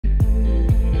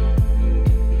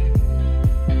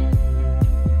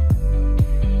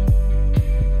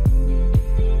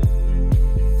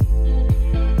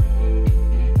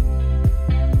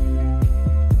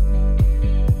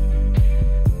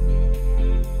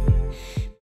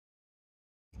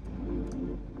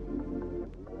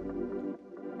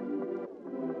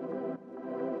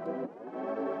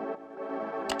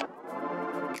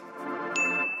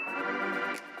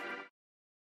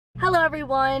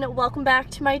everyone, welcome back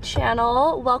to my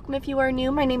channel. Welcome if you are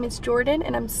new. My name is Jordan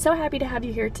and I'm so happy to have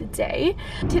you here today.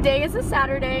 Today is a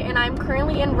Saturday and I'm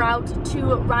currently en route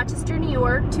to Rochester, New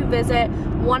York to visit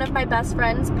one of my best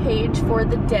friends, Paige, for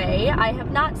the day. I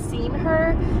have not seen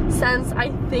her since I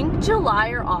think July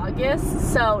or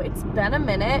August, so it's been a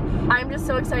minute. I'm just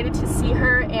so excited to see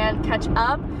her and catch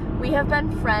up. We have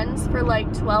been friends for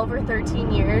like 12 or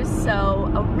 13 years, so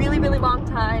a really long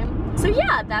time. So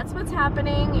yeah, that's what's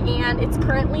happening, and it's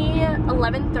currently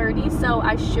 11:30, so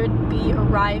I should be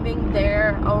arriving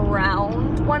there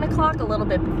around 1 o'clock, a little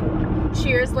bit before.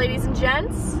 Cheers, ladies and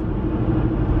gents.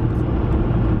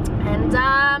 And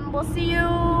we'll see you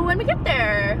when we get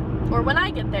there, or when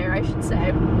I get there, I should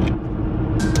say.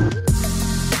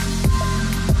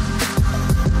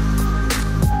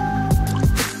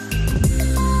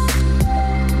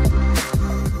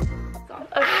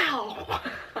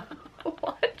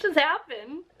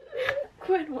 Happened?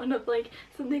 Quite one of like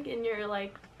something in your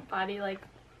like body like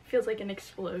feels like an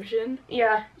explosion.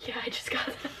 Yeah. Yeah, I just got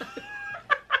that.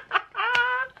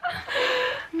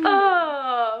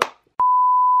 Oh.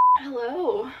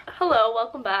 Hello,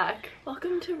 welcome back.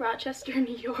 Welcome to Rochester,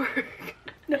 New York.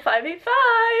 The 585.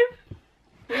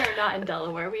 We are not in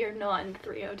Delaware. We are not in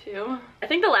 302. I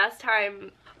think the last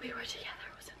time we were together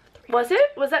was in the 302. Was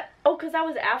it? Was that? Oh, because that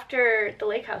was after the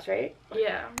lake house, right?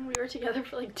 Yeah, we were together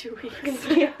for like 2 weeks.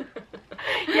 Yeah.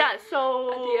 Yeah,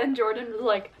 so at the end Jordan was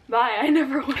like, bye, I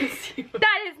never want to see you.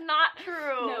 That is not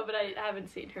true. No, but I haven't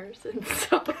seen her since,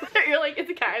 so you're like,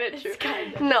 it's kind of true.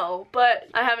 Kind of. No, but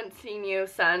I haven't seen you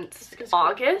since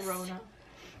August. Corona.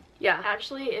 Yeah.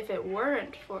 Actually, if it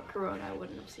weren't for Corona, I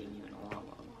wouldn't have seen you in a long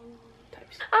time.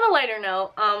 On a lighter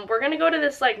note, we're gonna go to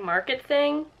this like market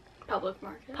thing. Public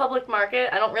market. Public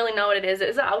market. I don't really know what it is.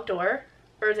 Is it outdoor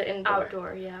or is it indoor?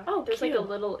 Outdoor, yeah. Oh, there's cute. like a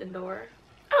little indoor.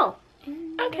 Oh,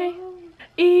 Indoor. okay.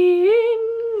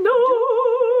 Indoors.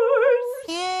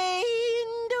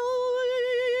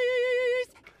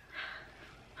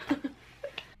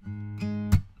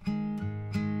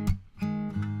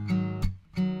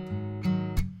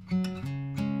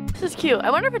 This is cute. I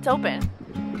wonder if it's open.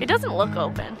 It doesn't look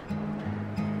open.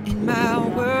 In my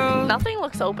world, nothing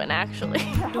looks open actually.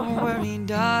 Don't worry,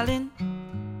 darling.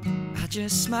 I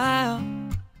just smile,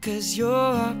 'cause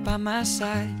you're by my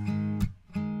side.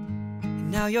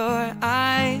 And now your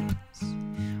eyes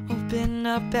open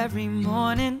up every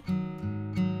morning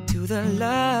to the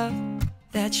love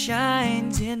that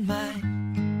shines in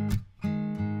mine.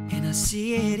 And I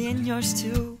see it in yours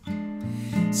too.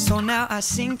 So now I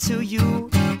sing to you.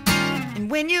 And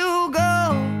when you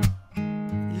go,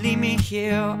 leave me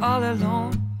here all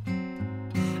alone.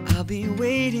 I'll be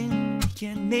waiting, we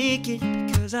can make it,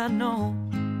 because I know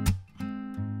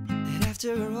that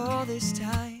after all this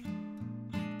time,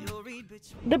 you'll read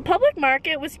between. The public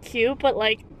market was cute, but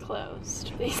like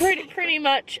Closed. pretty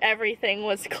much everything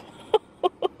was closed.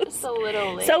 Just a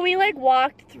little late. So we like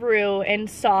walked through and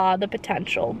saw the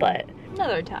potential, but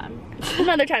another time.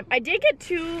 Another time. I did get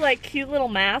 2 like cute little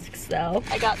masks though.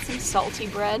 I got some salty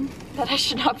bread that I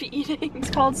should not be eating. It's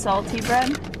called salty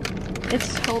bread. It's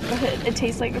so good. It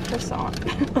tastes like a croissant.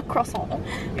 Croissant.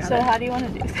 So how do you want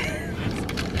to do this?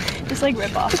 Just like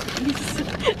rip off.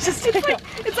 Just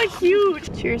it's like huge.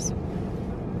 Cheers.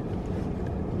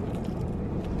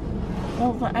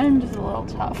 Well, the end is a little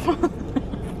tough.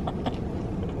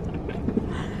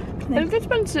 I think it's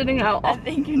been sitting out. I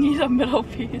think you need a middle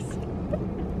piece.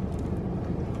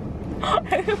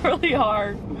 It's really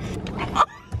hard.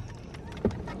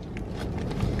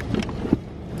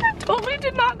 I totally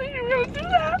did not think you were gonna do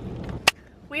that.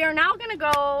 We are now gonna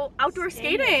go outdoor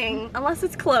skating unless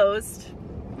it's closed.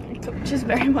 Which is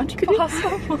very much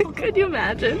possible. Could you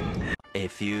imagine? A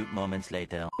few moments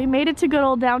later. We made it to good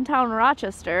old downtown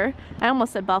Rochester. I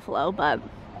almost said Buffalo, but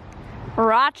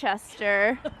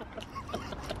Rochester.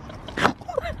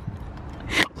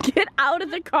 Get out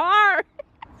of the car.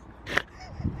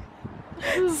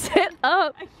 Sit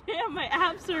up. I can't, my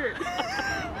abs hurt.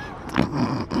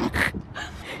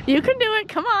 You can do it,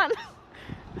 come on.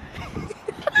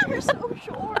 You're so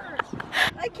short.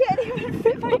 I can't even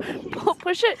fit my knees.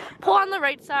 Push it, pull on the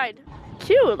right side.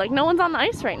 Cute, like no one's on the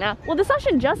ice right now. Well, the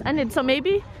session just ended, so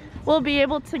maybe we'll be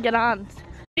able to get on.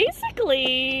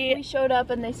 Basically, We showed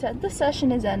up and they said the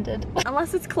session is ended.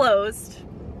 unless it's closed.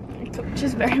 Which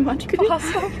is very much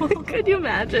possible. Could you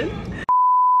imagine?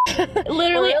 We're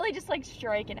Literally, really just like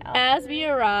striking out. as we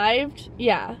arrived,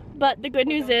 yeah. But the good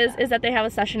news is that they have a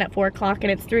session at 4 o'clock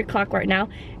and it's 3 o'clock right now,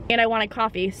 and I wanted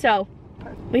coffee, so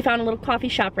we found a little coffee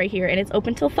shop right here and it's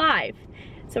open till 5.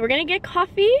 So we're gonna get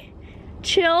coffee,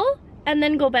 chill, and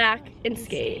then go back and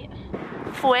skate.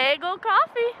 Fuego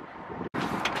coffee.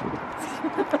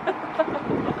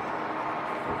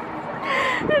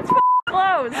 It's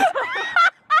closed.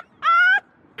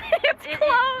 It's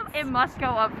closed. It must go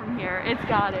up from here. It's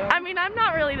got to. I mean, I'm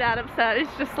not really that upset.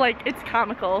 It's just like, it's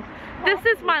comical. This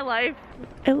is my life.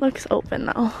 It looks open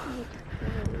though.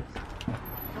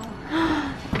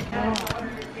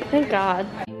 Thank God.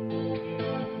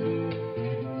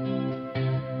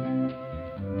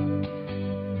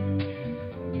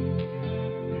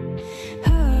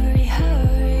 Hurry,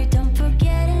 hurry, don't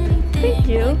forget anything. Thank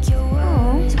you. Like your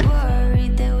words,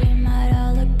 worried that we might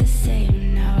all look the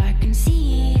same. Now I can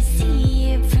see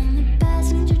it from the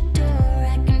passenger door.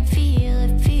 I can feel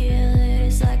it.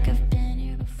 It's like I've been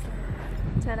here before.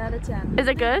 10 out of 10. Is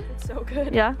it good? It's so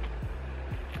good. Yeah.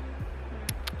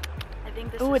 I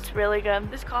think this Oh, is, it's really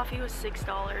good. this coffee was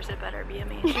 $6. It better be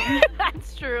amazing.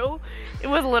 That's true. It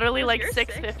was literally like yours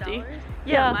 $6.50. $6?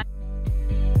 Yeah.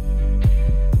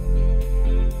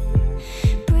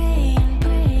 Praying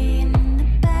in the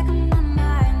back of my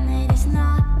mind that it's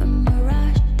not a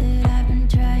mirage that I've been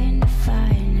trying to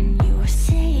find. And you were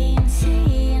saying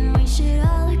we should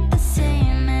all look the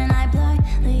same, and I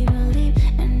blindly believe.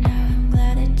 And now I'm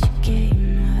glad that you came.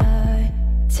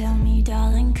 Tell me,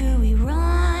 darling, could we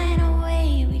run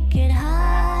away? We could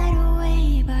hide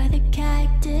away by the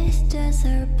cactus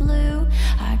desert blue.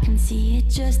 I can see it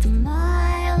just a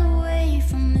mile away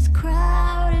from this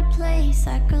crowded place.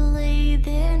 I could lay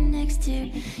there next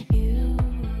to you.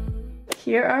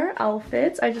 Here are our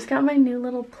outfits. I just got my new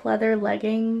little pleather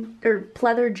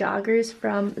pleather joggers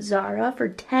from Zara for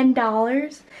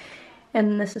 $10.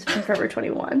 And this is from Forever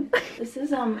 21. This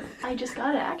is I just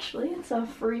got it actually. It's a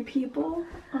Free People.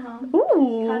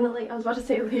 Ooh. Kind of like, I was about to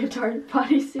say leotard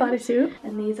bodysuit. Bodysuit.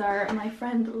 And these are my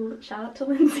friend, shout out to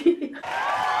Lindsay.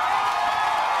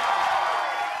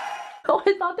 Oh,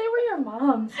 I thought they were your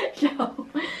mom's. No.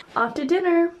 Off to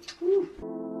dinner. Ooh.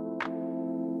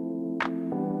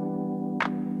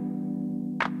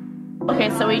 Okay,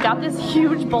 so we got this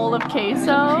huge bowl of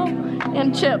queso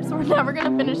and chips. We're never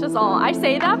gonna finish this all. I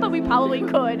say that, but we probably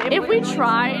could. If we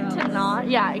tried to not,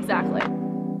 yeah, exactly.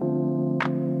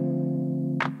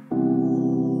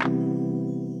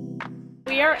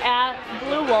 We are at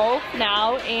Blue Wolf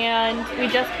now, and we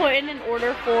just put in an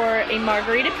order for a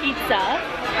margarita pizza,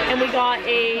 and we got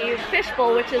a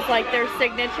fishbowl, which is like their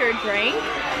signature drink,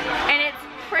 and it's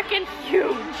freaking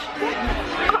huge.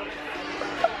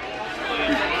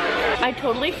 I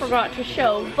totally forgot to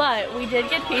show, but we did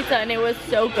get pizza and it was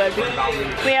so good.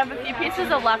 We have a few pieces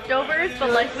of leftovers,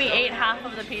 but like we ate half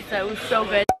of the pizza. It was so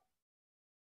good.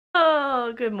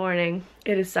 Oh, good morning.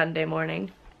 It is Sunday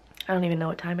morning. I don't even know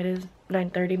what time it is.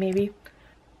 9:30 maybe.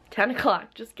 10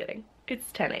 o'clock, just kidding.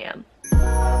 It's 10 a.m.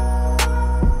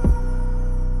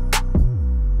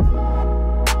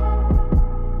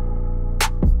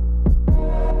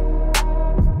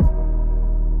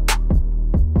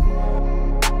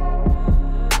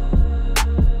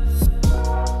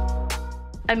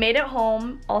 I made it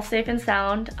home, all safe and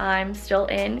sound. I'm still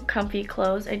in comfy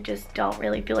clothes. I just don't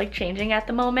really feel like changing at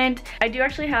the moment. I do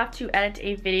actually have to edit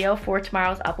a video for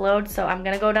tomorrow's upload, so I'm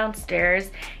gonna go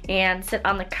downstairs and sit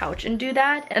on the couch and do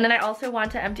that. And then I also want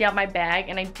to empty out my bag,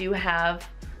 and I do have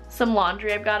some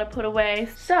laundry I've gotta put away.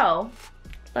 So,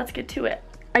 let's get to it.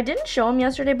 I didn't show them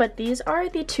yesterday, but these are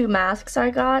the two masks I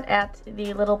got at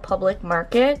the little public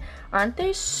market. Aren't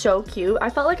they so cute? I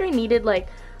felt like I needed like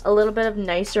a little bit of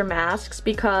nicer masks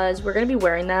because we're gonna be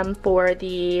wearing them for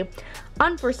the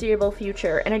unforeseeable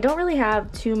future, and I don't really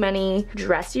have too many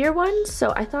dressier ones,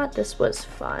 so I thought this was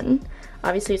fun.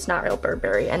 Obviously it's not real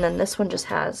Burberry, and then this one just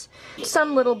has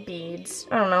some little beads.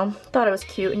 I don't know, thought it was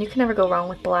cute, and you can never go wrong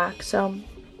with black, so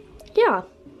yeah.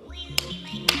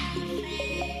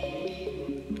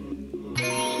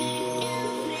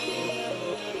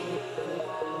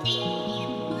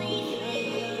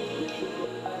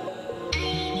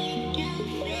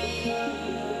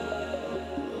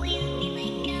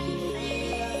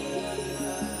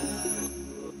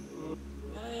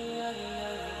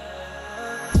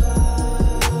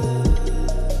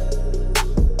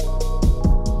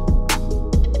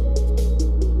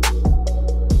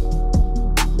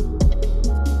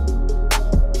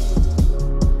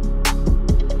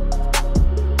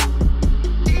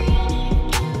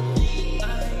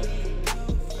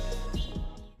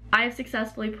 I've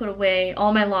successfully put away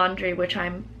all my laundry, which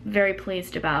I'm very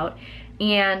pleased about.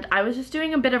 And I was just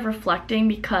doing a bit of reflecting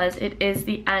because it is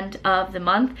the end of the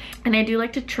month, and I do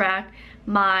like to track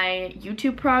my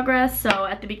YouTube progress. So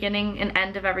at the beginning and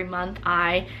end of every month,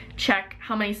 I check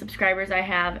how many subscribers I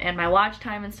have and my watch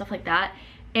time and stuff like that.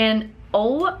 And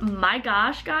oh my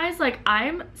gosh, guys, like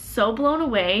I'm so blown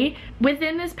away.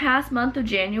 Within this past month of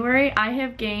January, I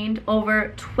have gained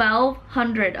over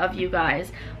 1,200 of you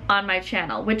guys on my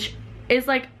channel, which is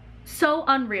like so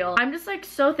unreal. I'm just like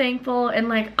so thankful and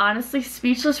like honestly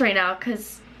speechless right now,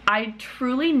 because I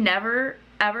truly never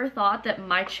ever thought that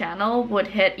my channel would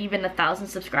hit even 1,000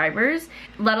 subscribers,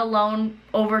 let alone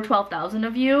over 12,000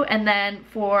 of you. And then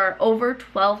for over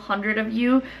 1,200 of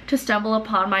you to stumble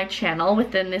upon my channel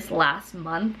within this last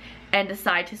month and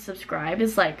decide to subscribe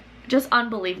is like just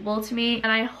unbelievable to me.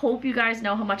 And I hope you guys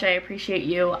know how much I appreciate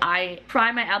you. I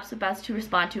try my absolute best to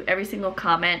respond to every single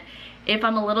comment. If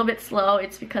I'm a little bit slow,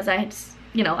 it's because I just,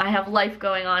 you know, I have life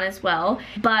going on as well.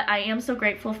 But I am so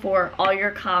grateful for all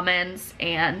your comments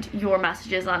and your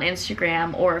messages on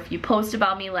Instagram, or if you post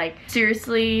about me. Like,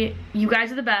 seriously, you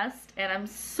guys are the best, and I'm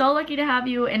so lucky to have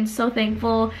you and so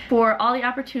thankful for all the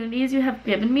opportunities you have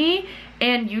given me.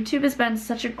 And YouTube has been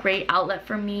such a great outlet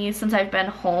for me since I've been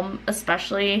home,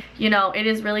 especially. You know, it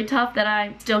is really tough that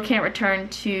I still can't return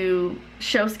to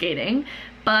show skating,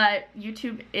 but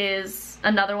YouTube is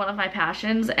another one of my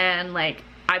passions, and like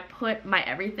I put my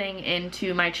everything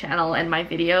into my channel and my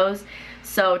videos.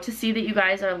 So to see that you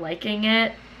guys are liking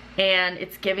it and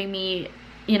it's giving me,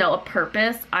 you know, a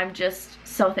purpose, I'm just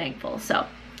so thankful. So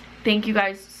thank you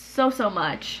guys so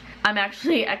much. I'm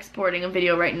actually exporting a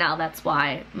video right now. That's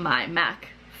why my Mac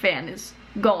fan is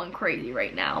going crazy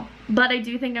right now. But I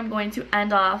do think I'm going to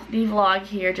end off the vlog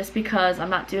here just because I'm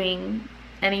not doing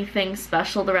anything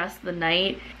special the rest of the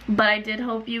night. But I did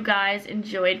hope you guys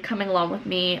enjoyed coming along with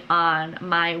me on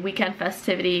my weekend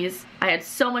festivities. I had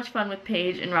so much fun with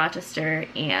Paige in Rochester,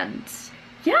 and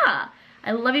yeah,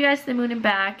 I love you guys to the moon and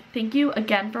back. Thank you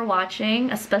again for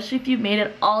watching, especially if you've made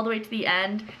it all the way to the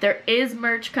end. There is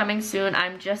merch coming soon.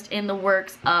 I'm just in the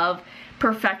works of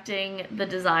perfecting the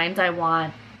designs I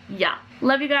want. Yeah,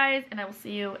 love you guys, and I will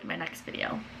see you in my next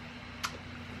video.